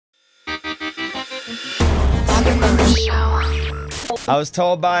I was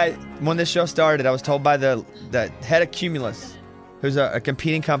told by, when this show started, I was told by the head of Cumulus, who's a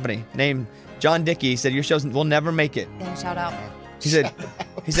competing company, named John Dickey. He said, your shows will never make it. Then shout out. He said,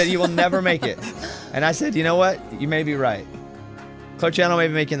 you will never make it. And I said, you know what? You may be right. Clear Channel may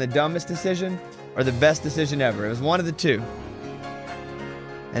be making the dumbest decision or the best decision ever. It was one of the two.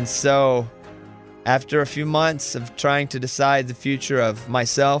 And so, after a few months of trying to decide the future of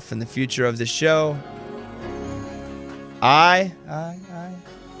myself and the future of the show,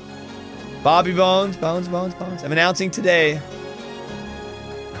 Bobby Bones, I'm announcing today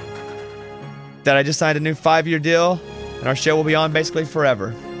that I just signed a new 5-year deal, and our show will be on basically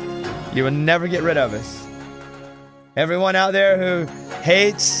forever. You will never get rid of us. Everyone out there who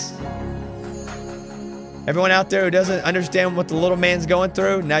hates, everyone out there who doesn't understand what the little man's going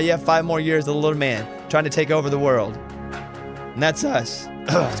through, now you have 5 more years of the little man trying to take over the world. And that's us.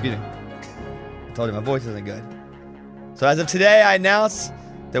 Excuse me. I told you my voice isn't good. So as of today, I announce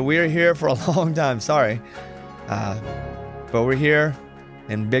that we are here for a long time. Sorry. But we're here,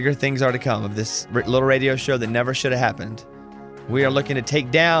 and bigger things are to come of this little radio show that never should have happened. We are looking to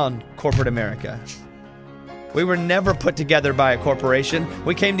take down corporate America. We were never put together by a corporation.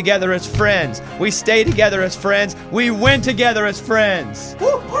 We came together as friends. We stay together as friends. We win together as friends.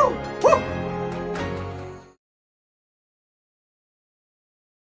 Woo, woo.